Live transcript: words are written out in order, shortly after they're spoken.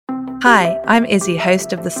Hi, I'm Izzy,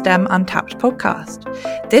 host of the STEM Untapped podcast.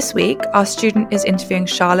 This week, our student is interviewing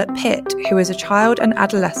Charlotte Pitt, who is a child and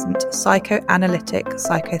adolescent psychoanalytic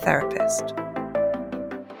psychotherapist.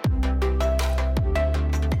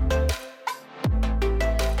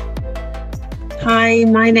 Hi,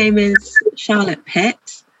 my name is Charlotte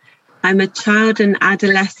Pitt. I'm a child and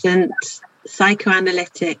adolescent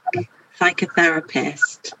psychoanalytic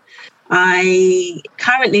psychotherapist. I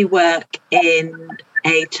currently work in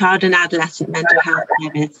a child and adolescent mental health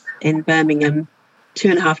service in Birmingham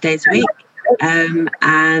 2.5 days a week.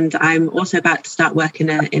 And I'm also about to start working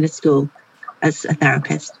in a school as a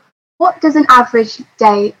therapist. What does an average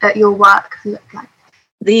day at your work look like?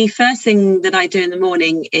 The first thing that I do in the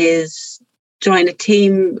morning is join a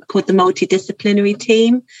team called the multidisciplinary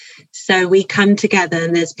team. So we come together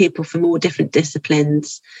and there's people from all different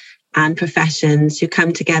disciplines and professions who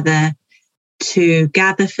come together to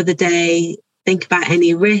gather for the day, think about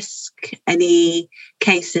any risk, any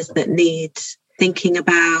cases that need thinking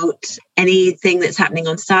about, anything that's happening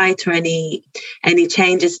on site or any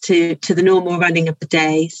changes to the normal running of the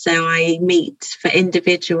day. So I meet for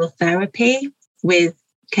individual therapy with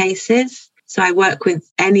cases. So I work with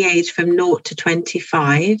any age from 0 to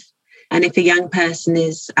 25. And if a young person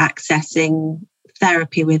is accessing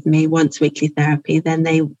therapy with me, once weekly therapy, then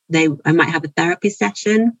I might have a therapy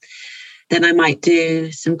session. Then I might do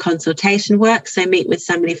some consultation work. So meet with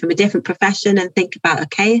somebody from a different profession and think about a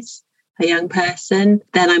case, a young person.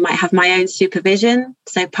 Then I might have my own supervision.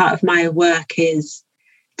 So part of my work is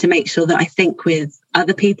to make sure that I think with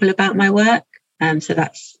other people about my work. So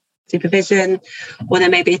that's supervision, or there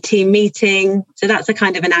may be a team meeting. So that's a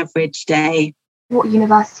kind of an average day. What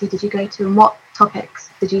university did you go to and what topics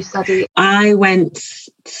did you study? I went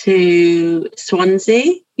to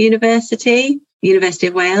Swansea University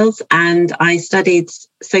of Wales, and I studied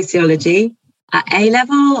sociology. At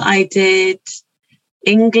A-level, I did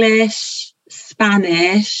English,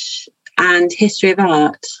 Spanish, and history of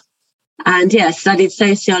art. And studied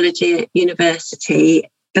sociology at university.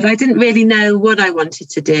 But I didn't really know what I wanted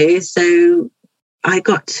to do. So I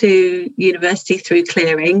got to university through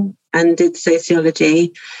clearing and did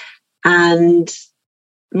sociology and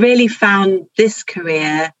really found this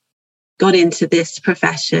career, got into this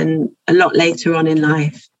profession a lot later on in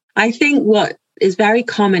life. I think what is very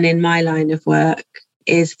common in my line of work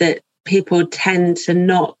is that people tend to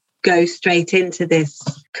not go straight into this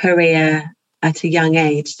career at a young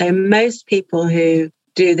age. So most people who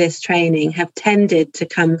do this training have tended to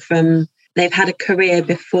come from, they've had a career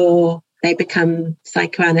before they become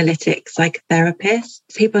psychoanalytic psychotherapists.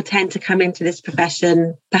 People tend to come into this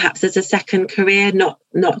profession perhaps as a second career, not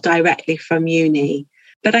directly from uni.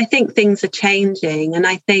 But I think things are changing. And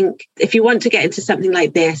I think if you want to get into something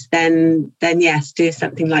like this, then yes, do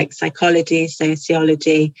something like psychology,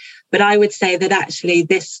 sociology. But I would say that actually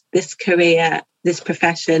this career, this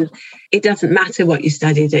profession, it doesn't matter what you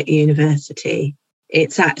studied at university.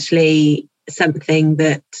 It's actually something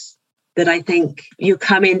that I think you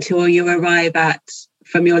come into or you arrive at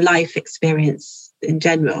from your life experience in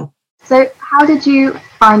general. So how did you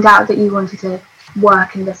find out that you wanted to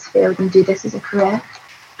work in this field and do this as a career?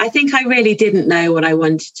 I think I really didn't know what I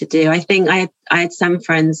wanted to do. I think I had some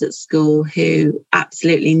friends at school who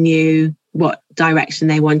absolutely knew what direction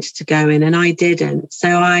they wanted to go in, and I didn't. So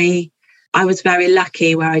I was very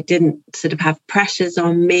lucky where I didn't sort of have pressures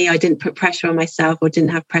on me. I didn't put pressure on myself or didn't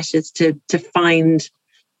have pressures to find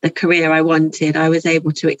the career I wanted. I was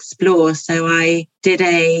able to explore. So I did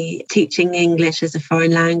a teaching English as a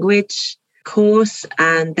foreign language course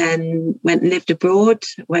and then went and lived abroad,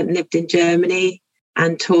 went and lived in Germany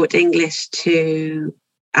and taught English to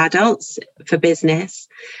adults for business.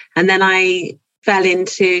 And then I fell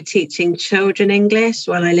into teaching children English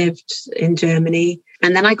while I lived in Germany.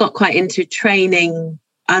 And then I got quite into training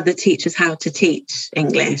other teachers how to teach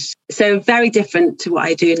English. So very different to what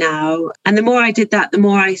I do now. And the more I did that, the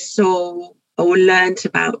more I saw or learned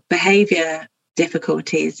about behaviour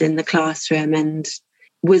difficulties in the classroom and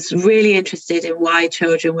was really interested in why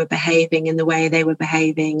children were behaving in the way they were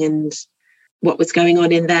behaving and what was going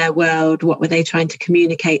on in their world, what were they trying to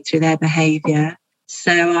communicate through their behaviour.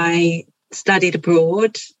 So I studied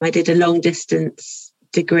abroad. I did a long distance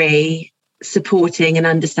degree supporting and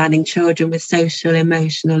understanding children with social,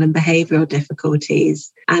 emotional and behavioural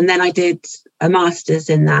difficulties. And then I did a master's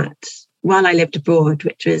in that while I lived abroad,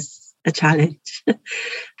 which was a challenge.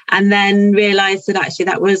 And then realised that actually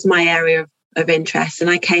that was my area of interest. And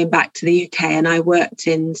I came back to the UK and I worked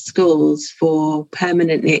in schools for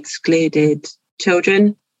permanently excluded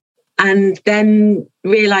children. And then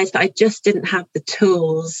realised that I just didn't have the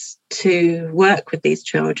tools to work with these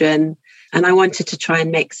children. and I wanted to try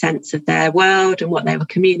and make sense of their world and what they were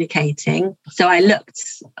communicating. So I looked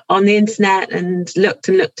on the internet and looked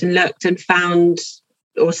and found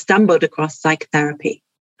or stumbled across psychotherapy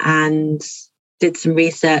and did some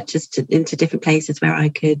research into different places where I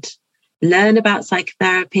could learn about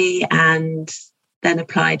psychotherapy, and then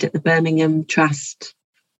applied at the Birmingham Trust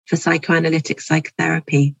for Psychoanalytic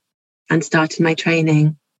psychotherapy and started my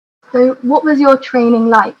training. So what was your training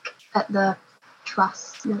like at the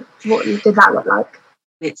Trust? What did that look like?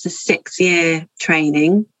 It's a 6-year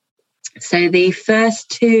training. So the first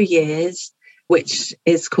 2 years, which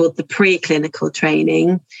is called the preclinical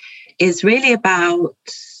training, is really about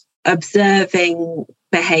observing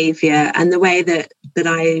behaviour. And the way that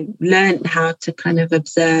I learned how to kind of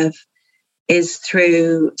observe is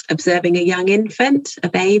through observing a young infant, a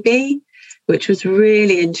baby, which was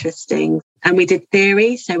really interesting. And we did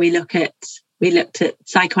theory. So we looked at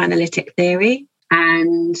psychoanalytic theory.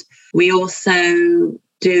 And we also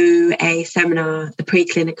do a seminar, the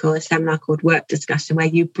preclinical, a seminar called work discussion, where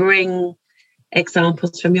you bring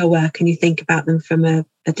examples from your work and you think about them from a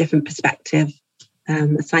different perspective,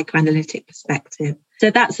 a psychoanalytic perspective.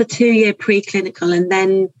 So that's a 2-year preclinical. And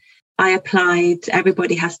then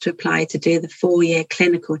everybody has to apply to do the 4-year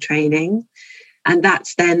clinical training. And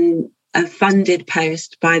that's then a funded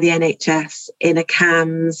post by the NHS in a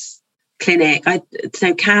CAMHS clinic.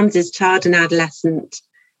 So CAMHS is Child and Adolescent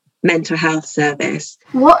Mental Health Service.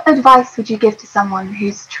 What advice would you give to someone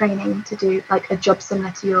who's training to do like a job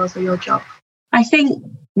similar to yours or your job? I think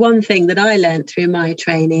one thing that I learned through my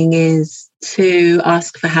training is to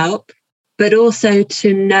ask for help, but also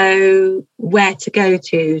to know where to go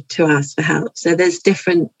to ask for help. So there's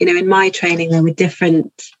different, in my training, there were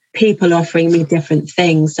different people offering me different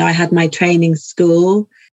things. So I had my training school.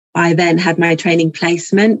 I then had my training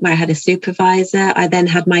placement where I had a supervisor. I then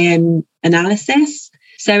had my own analysis.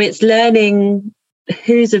 So it's learning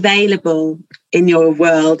who's available in your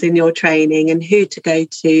world, in your training, and who to go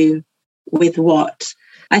to with what.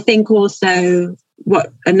 I think also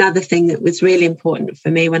another thing that was really important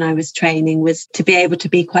for me when I was training was to be able to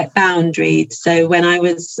be quite boundaried. So when I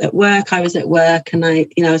was at work, and I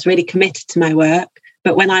was really committed to my work.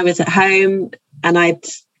 But when I was at home and I'd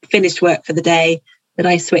finished work for the day, that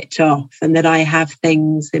I switch off and that I have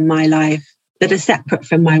things in my life that are separate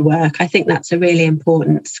from my work. I think that's a really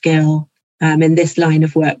important skill in this line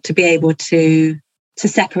of work, to be able to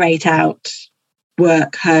separate out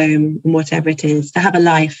work, home, and whatever it is, to have a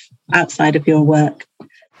life outside of your work.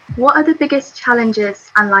 What are the biggest challenges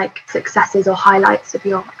and successes or highlights of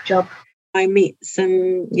your job? I meet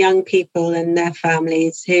some young people and their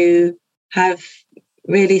families who have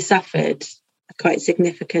really suffered quite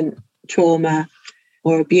significant trauma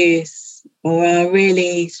or abuse, or are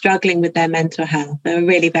really struggling with their mental health. They're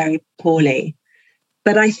really very poorly.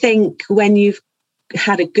 But I think when you've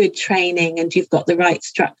had a good training and you've got the right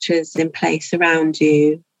structures in place around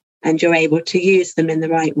you and you're able to use them in the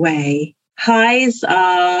right way, highs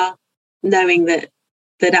are knowing that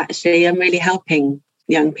actually I'm really helping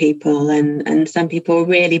young people, and some people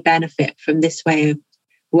really benefit from this way of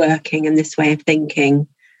working and this way of thinking.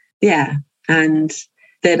 Yeah. And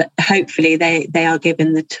that hopefully they are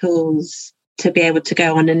given the tools to be able to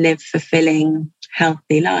go on and live fulfilling,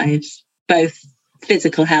 healthy lives, both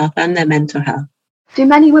physical health and their mental health. Do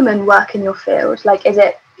many women work in your field? Is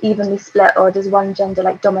it evenly split, or does one gender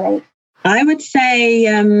dominate? I would say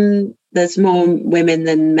there's more women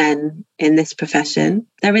than men in this profession.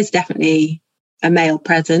 There is definitely a male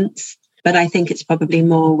presence, but I think it's probably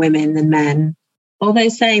more women than men. Although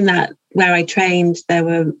saying that, where I trained, there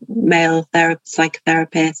were male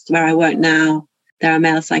psychotherapists. Where I work now, there are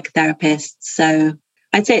male psychotherapists. So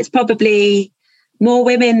I'd say it's probably more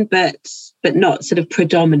women, but not sort of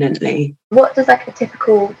predominantly. What does a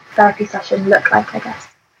typical therapy session look like, I guess?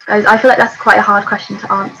 I feel like that's quite a hard question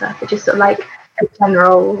to answer, but just sort of a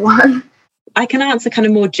general one. I can answer kind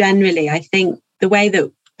of more generally. I think the way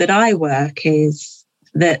that I work is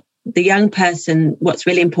that the young person, what's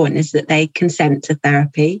really important is that they consent to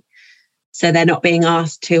therapy. So they're not being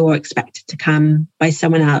asked to or expected to come by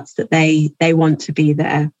someone else, that they want to be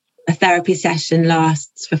there. A therapy session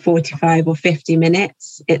lasts for 45 or 50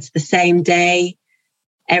 minutes. It's the same day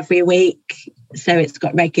every week. So it's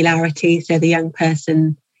got regularity. So the young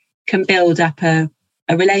person can build up a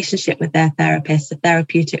relationship with their therapist, a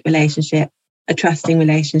therapeutic relationship, a trusting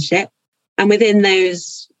relationship. And within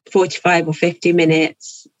those 45 or 50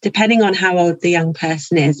 minutes, depending on how old the young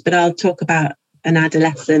person is, but I'll talk about an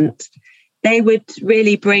adolescent, they would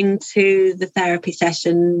really bring to the therapy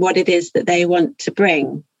session what it is that they want to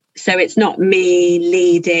bring. So it's not me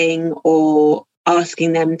leading or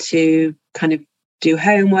asking them to kind of do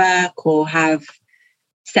homework or have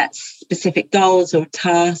set specific goals or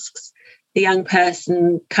tasks, the young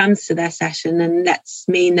person comes to their session and lets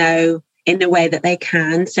me know in a way that they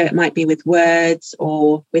can. So it might be with words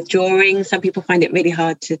or with drawing. Some people find it really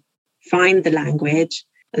hard to find the language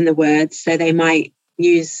and the words. So they might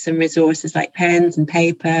use some resources like pens and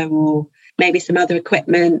paper or maybe some other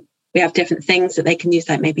equipment. We have different things that they can use,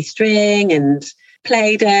 like maybe string and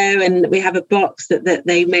Play-Doh. And we have a box that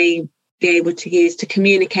they may be able to use to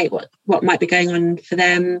communicate what might be going on for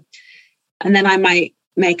them. And then I might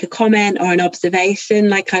make a comment or an observation.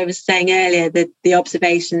 Like I was saying earlier, the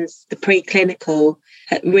observations, the preclinical,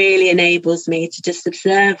 really enables me to just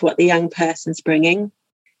observe what the young person's bringing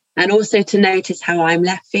and also to notice how I'm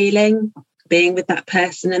left feeling being with that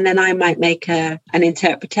person. And then I might make an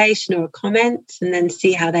interpretation or a comment and then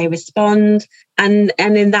see how they respond. And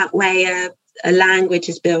in that way, a language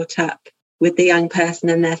is built up with the young person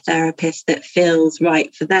and their therapist that feels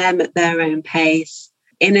right for them at their own pace,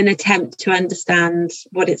 in an attempt to understand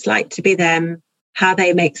what it's like to be them, how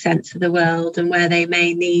they make sense of the world, and where they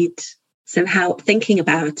may need some help thinking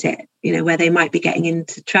about it, where they might be getting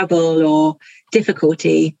into trouble or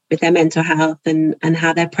difficulty with their mental health and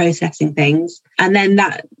how they're processing things. And then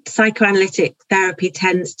that psychoanalytic therapy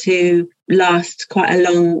tends to last quite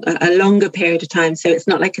a longer period of time. So it's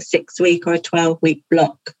not like a 6-week or a 12-week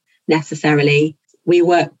block necessarily. We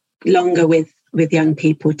work longer with young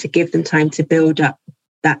people to give them time to build up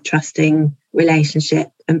that trusting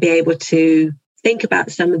relationship and be able to think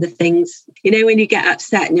about some of the things, when you get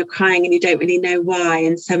upset and you're crying and you don't really know why,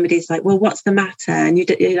 and somebody's like, well, what's the matter? And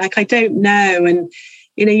you're like, I don't know. And,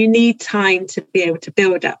 you need time to be able to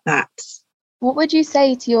build up that. What would you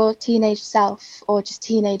say to your teenage self or just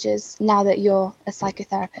teenagers now that you're a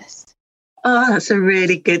psychotherapist? Oh, that's a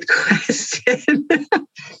really good question.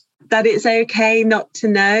 That it's okay not to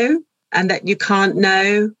know and that you can't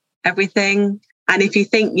know everything. And if you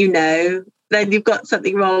think you know, then you've got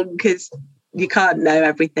something wrong because you can't know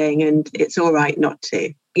everything and it's all right not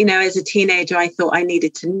to. As a teenager, I thought I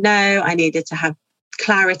needed to know, I needed to have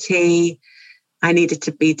clarity, I needed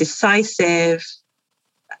to be decisive.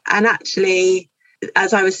 And actually,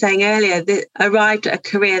 as I was saying earlier, arrived at a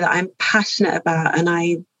career that I'm passionate about and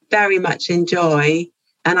I very much enjoy.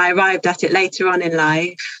 And I arrived at it later on in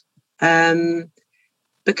life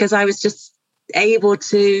because I was just able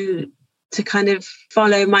to kind of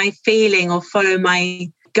follow my feeling or follow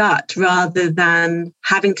my gut rather than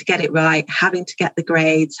having to get it right, having to get the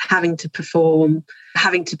grades, having to perform,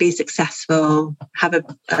 having to be successful, have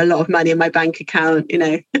a lot of money in my bank account,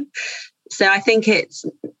 So I think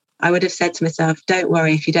I would have said to myself, don't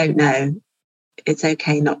worry if you don't know. It's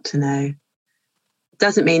okay not to know.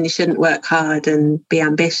 Doesn't mean you shouldn't work hard and be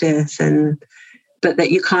ambitious, but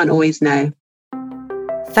that you can't always know.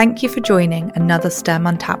 Thank you for joining another STEM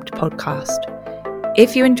Untapped podcast.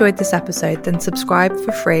 If you enjoyed this episode, then subscribe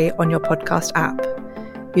for free on your podcast app.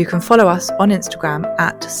 You can follow us on Instagram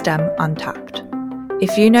at STEM Untapped.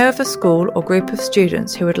 If you know of a school or group of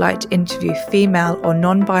students who would like to interview female or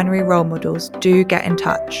non-binary role models, do get in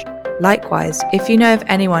touch. Likewise, if you know of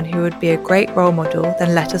anyone who would be a great role model,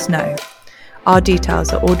 then let us know. Our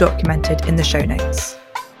details are all documented in the show notes.